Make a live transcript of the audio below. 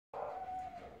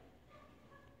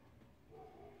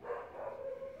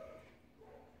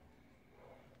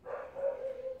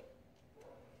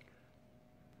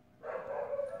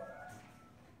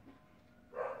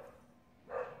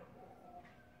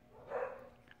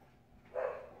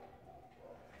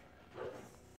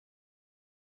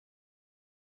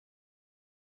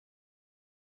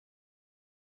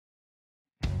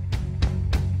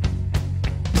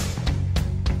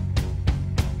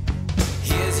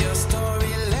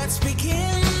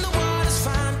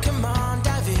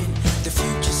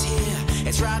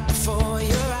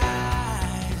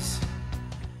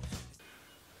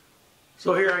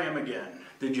So here I am again.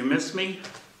 Did you miss me?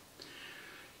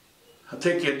 I'll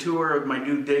take you a tour of my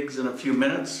new digs in a few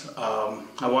minutes. I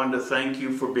wanted to thank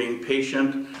you for being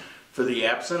patient for the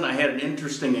absent. I had an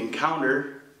interesting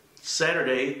encounter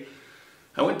Saturday.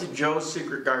 I went to Joe's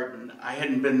Secret Garden. I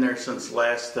hadn't been there since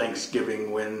last Thanksgiving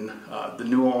when the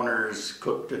new owners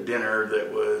cooked a dinner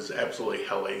that was absolutely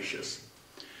hellacious.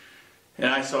 And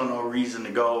I saw no reason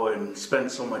to go and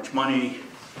spend so much money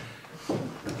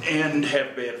and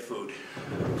have bad food.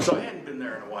 So I hadn't been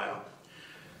there in a while.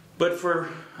 But for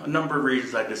a number of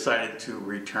reasons I decided to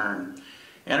return.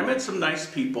 And I met some nice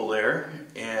people there,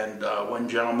 and one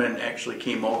gentleman actually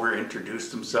came over,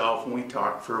 introduced himself, and we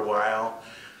talked for a while.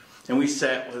 And we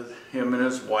sat with him and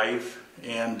his wife,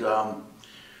 and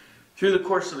through the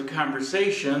course of the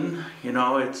conversation, you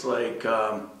know, it's like,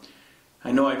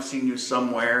 I know I've seen you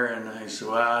somewhere, and I said,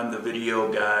 well, I'm the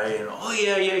video guy, and oh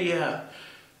yeah.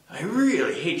 I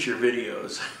really hate your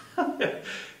videos.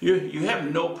 You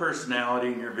have no personality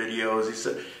in your videos. He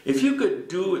said, if you could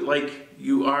do it like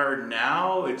you are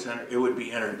now, it would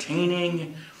be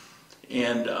entertaining.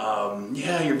 And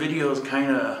yeah, your videos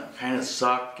kind of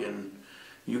suck, and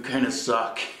you kind of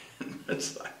suck.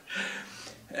 It's like,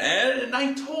 and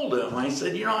I told him, I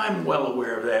said, you know, I'm well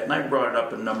aware of that, and I brought it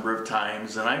up a number of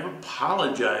times, and I've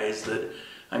apologized that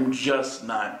I'm just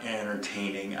not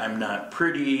entertaining. I'm not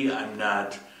pretty.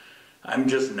 I'm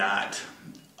just not.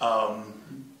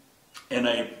 And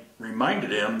I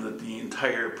reminded him that the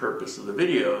entire purpose of the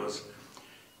videos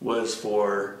was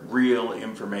for real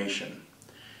information.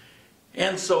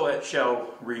 And so it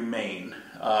shall remain.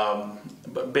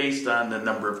 But based on the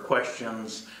number of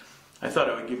questions, I thought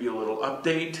I would give you a little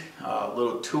update, a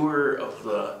little tour of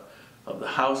the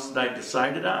house that I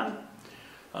decided on.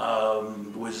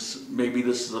 Maybe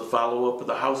this is a follow-up of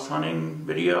the house hunting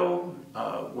video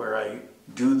where I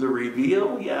do the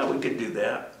reveal. Yeah, we could do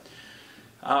that.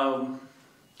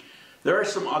 There are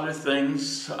some other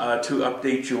things to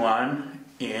update you on,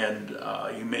 and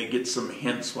you may get some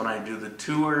hints when I do the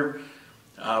tour,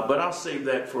 but I'll save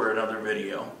that for another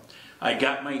video. I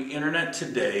got my internet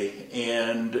today,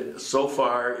 and so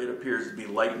far it appears to be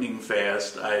lightning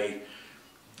fast. I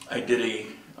did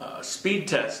a speed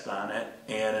test on it,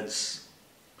 and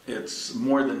it's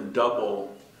more than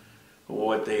double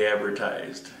what they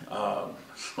advertised, so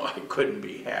I couldn't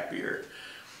be happier.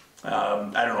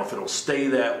 I don't know if it'll stay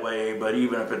that way, but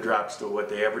even if it drops to what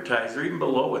they advertise, or even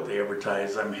below what they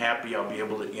advertise, I'm happy I'll be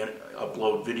able to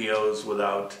upload videos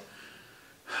without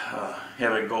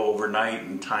having to go overnight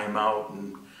and time out.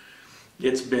 And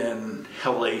it's been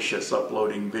hellacious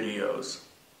uploading videos.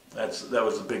 That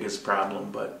was the biggest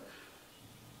problem, but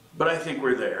I think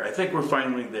we're there. I think we're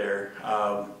finally there.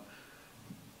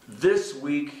 This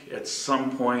week, at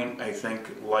some point, I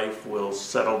think life will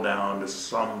settle down to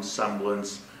some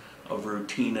semblance of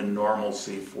routine and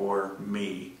normalcy for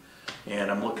me,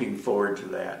 and I'm looking forward to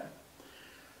that.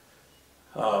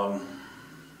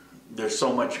 There's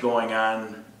so much going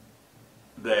on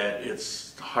that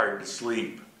it's hard to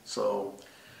sleep, so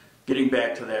getting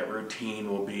back to that routine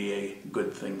will be a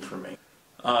good thing for me.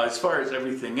 As far as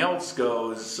everything else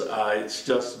goes, it's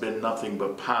just been nothing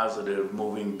but positive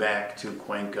moving back to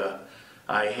Cuenca.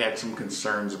 I had some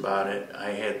concerns about it. I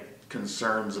had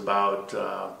concerns about,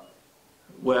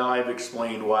 well, I've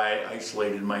explained why I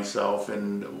isolated myself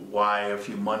and why a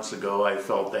few months ago I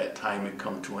felt that time had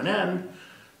come to an end.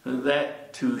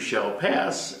 That too shall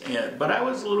pass, but I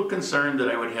was a little concerned that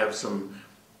I would have some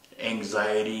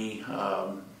anxiety,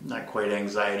 not quite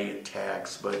anxiety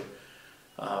attacks, but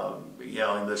you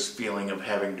know, this feeling of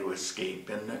having to escape,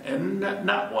 and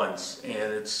not once.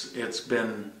 And it's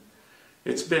been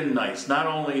nice. Not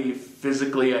only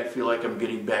physically, I feel like I'm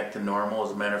getting back to normal.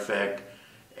 As a matter of fact,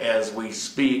 as we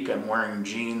speak, I'm wearing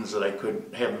jeans that I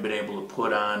haven't been able to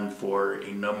put on for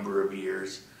a number of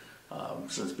years,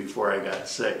 since before I got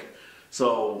sick.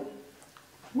 So,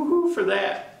 woohoo for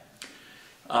that.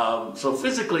 So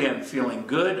physically I'm feeling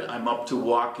good. I'm up to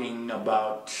walking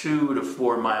about 2 to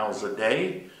 4 miles a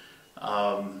day.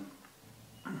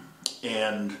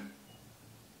 And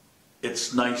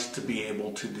it's nice to be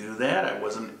able to do that. I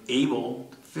wasn't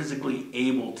physically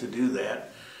able to do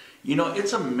that. You know,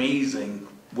 it's amazing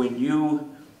when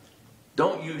you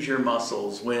don't use your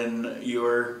muscles, when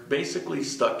you're basically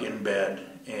stuck in bed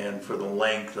and for the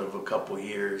length of a couple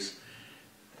years.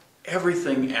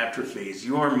 Everything atrophies.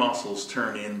 Your muscles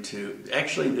turn into,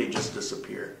 actually they just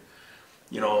disappear.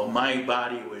 You know, my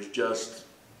body was just,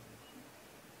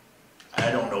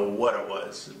 I don't know what it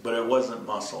was, but it wasn't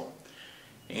muscle.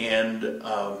 And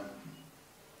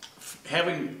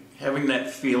having that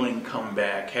feeling come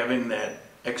back, having that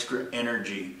extra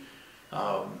energy,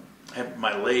 have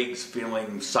my legs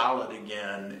feeling solid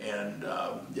again, and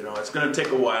you know, it's going to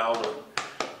take a while to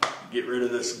get rid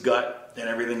of this gut and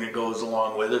everything that goes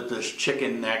along with it. This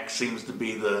chicken neck seems to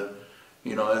be the,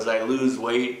 you know, as I lose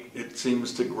weight, it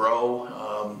seems to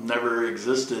grow. Never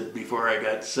existed before I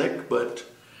got sick, but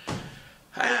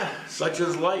such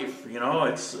is life, you know.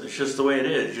 It's just the way it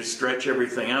is. You stretch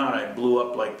everything out. I blew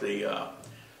up like the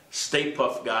Stay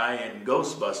Puft guy in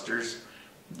Ghostbusters.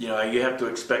 You know, you have to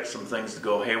expect some things to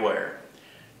go haywire,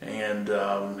 and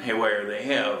haywire they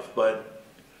have. But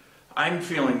I'm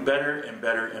feeling better and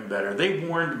better and better. They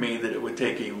warned me that it would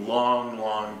take a long,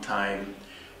 long time,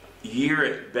 year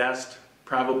at best,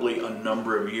 probably a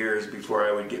number of years before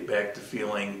I would get back to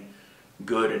feeling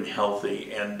good and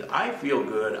healthy. And I feel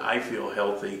good. I feel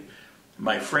healthy.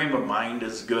 My frame of mind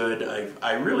is good.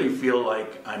 I really feel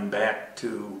like I'm back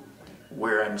to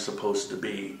where I'm supposed to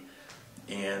be.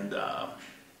 And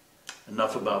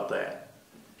enough about that.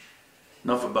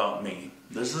 Enough about me.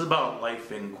 This is about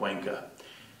life in Cuenca.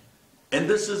 And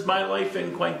this is my life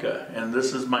in Cuenca, and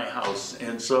this is my house.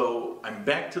 And so I'm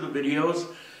back to the videos.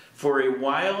 For a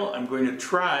while, I'm going to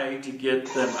try to get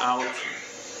them out.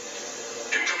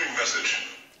 Incoming message.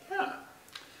 Yeah.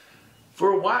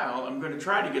 For a while, I'm going to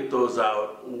try to get those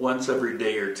out once every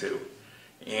day or two.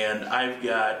 And I've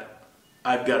got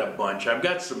a bunch. I've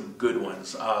got some good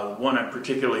ones. One I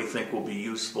particularly think will be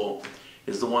useful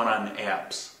is the one on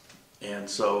apps. And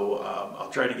so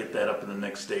I'll try to get that up in the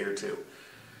next day or two.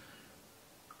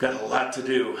 Got a lot to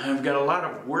do. I've got a lot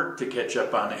of work to catch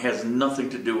up on. It has nothing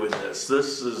to do with this.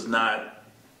 This is not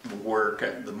work.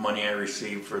 The money I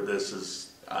receive for this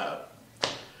is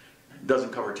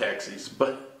doesn't cover taxis,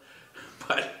 but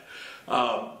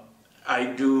I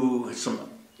do some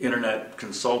internet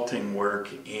consulting work,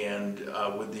 and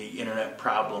with the internet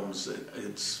problems,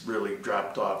 it's really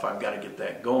dropped off. I've got to get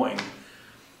that going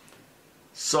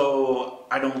so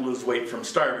I don't lose weight from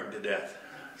starving to death.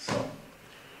 So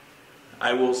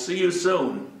I will see you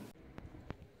soon.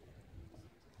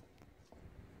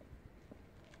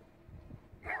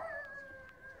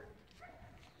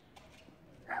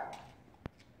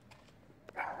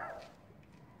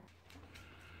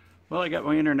 Well, I got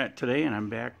my internet today and I'm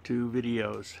back to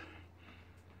videos.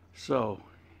 So,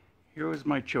 here was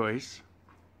my choice.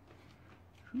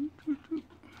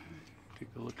 Take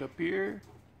a look up here.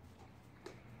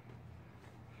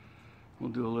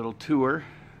 We'll do a little tour.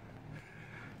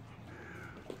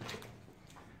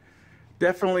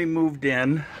 Definitely moved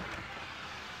in.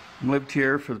 Lived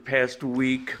here for the past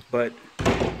week, but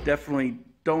definitely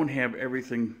don't have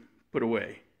everything put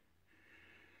away.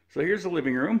 So here's the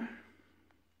living room.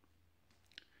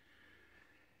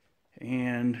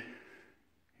 And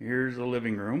here's the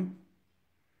living room.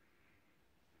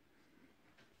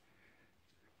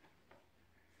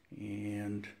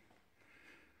 And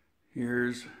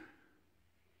here's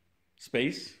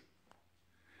space.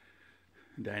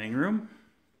 Dining room.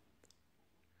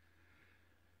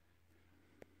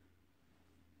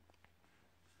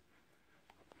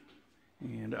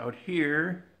 And out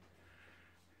here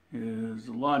is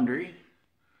the laundry.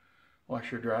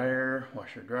 Washer dryer,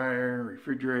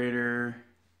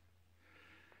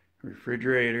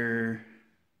 refrigerator.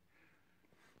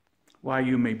 Why,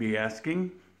 you may be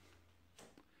asking?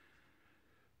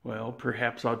 Well,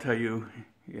 perhaps I'll tell you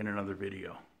in another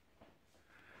video.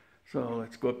 So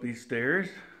let's go up these stairs.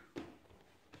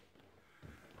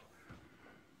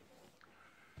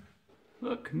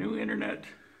 Look, new internet.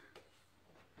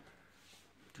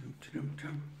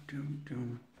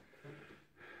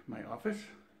 My office.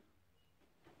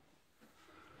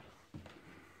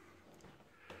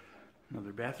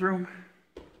 Another bathroom.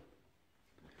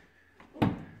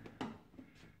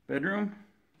 Bedroom.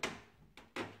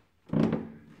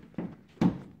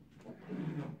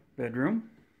 Bedroom.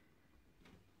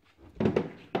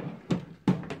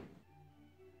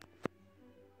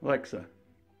 Alexa,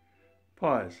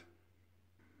 pause.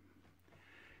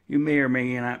 You may or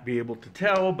may not be able to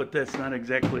tell, but that's not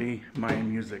exactly my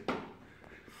music.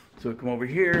 So come over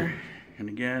here, and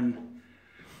again,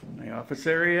 my office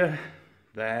area,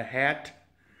 the hat,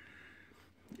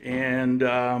 and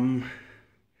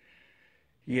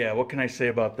yeah, what can I say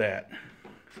about that?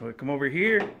 So I come over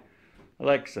here,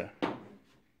 Alexa,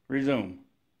 resume.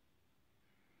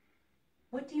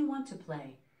 What do you want to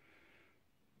play?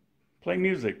 Play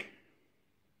music.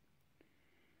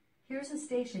 Here's a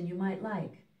station you might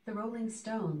like. The Rolling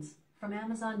Stones, from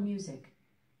Amazon Music.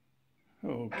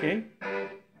 Okay.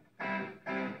 A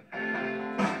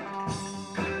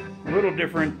little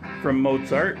different from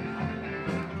Mozart.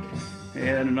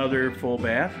 And another full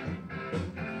bath.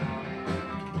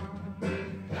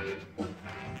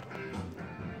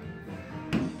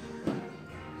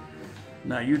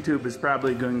 Now YouTube is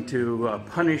probably going to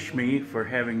punish me for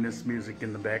having this music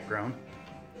in the background.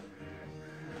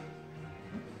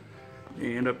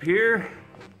 And up here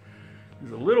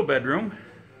is a little bedroom,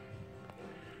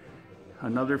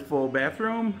 another full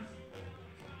bathroom,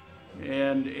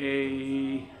 and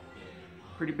a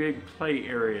pretty big play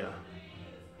area.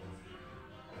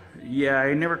 Yeah,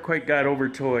 I never quite got over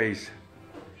toys.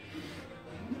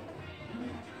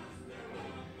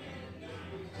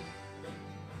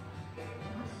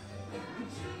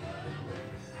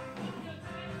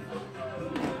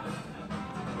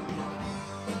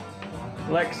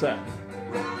 Alexa,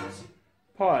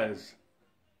 pause.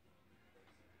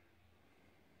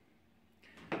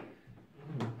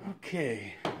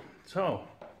 Okay, so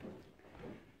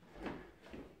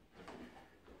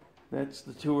that's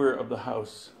the tour of the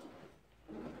house.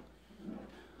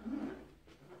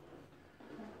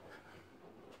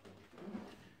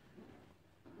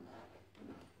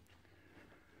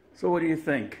 So what do you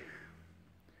think?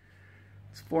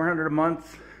 It's $400 a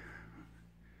month.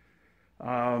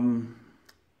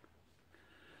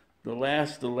 The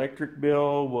last electric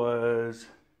bill was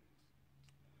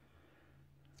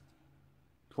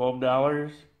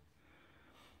 $12.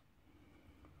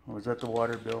 Or was that the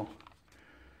water bill?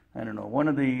 I don't know. One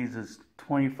of these is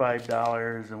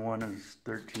 $25 and one is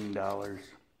 $13.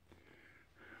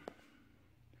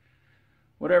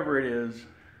 Whatever it is,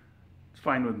 it's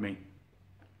fine with me.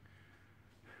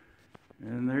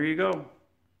 And there you go.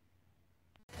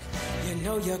 You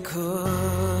know you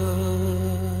could.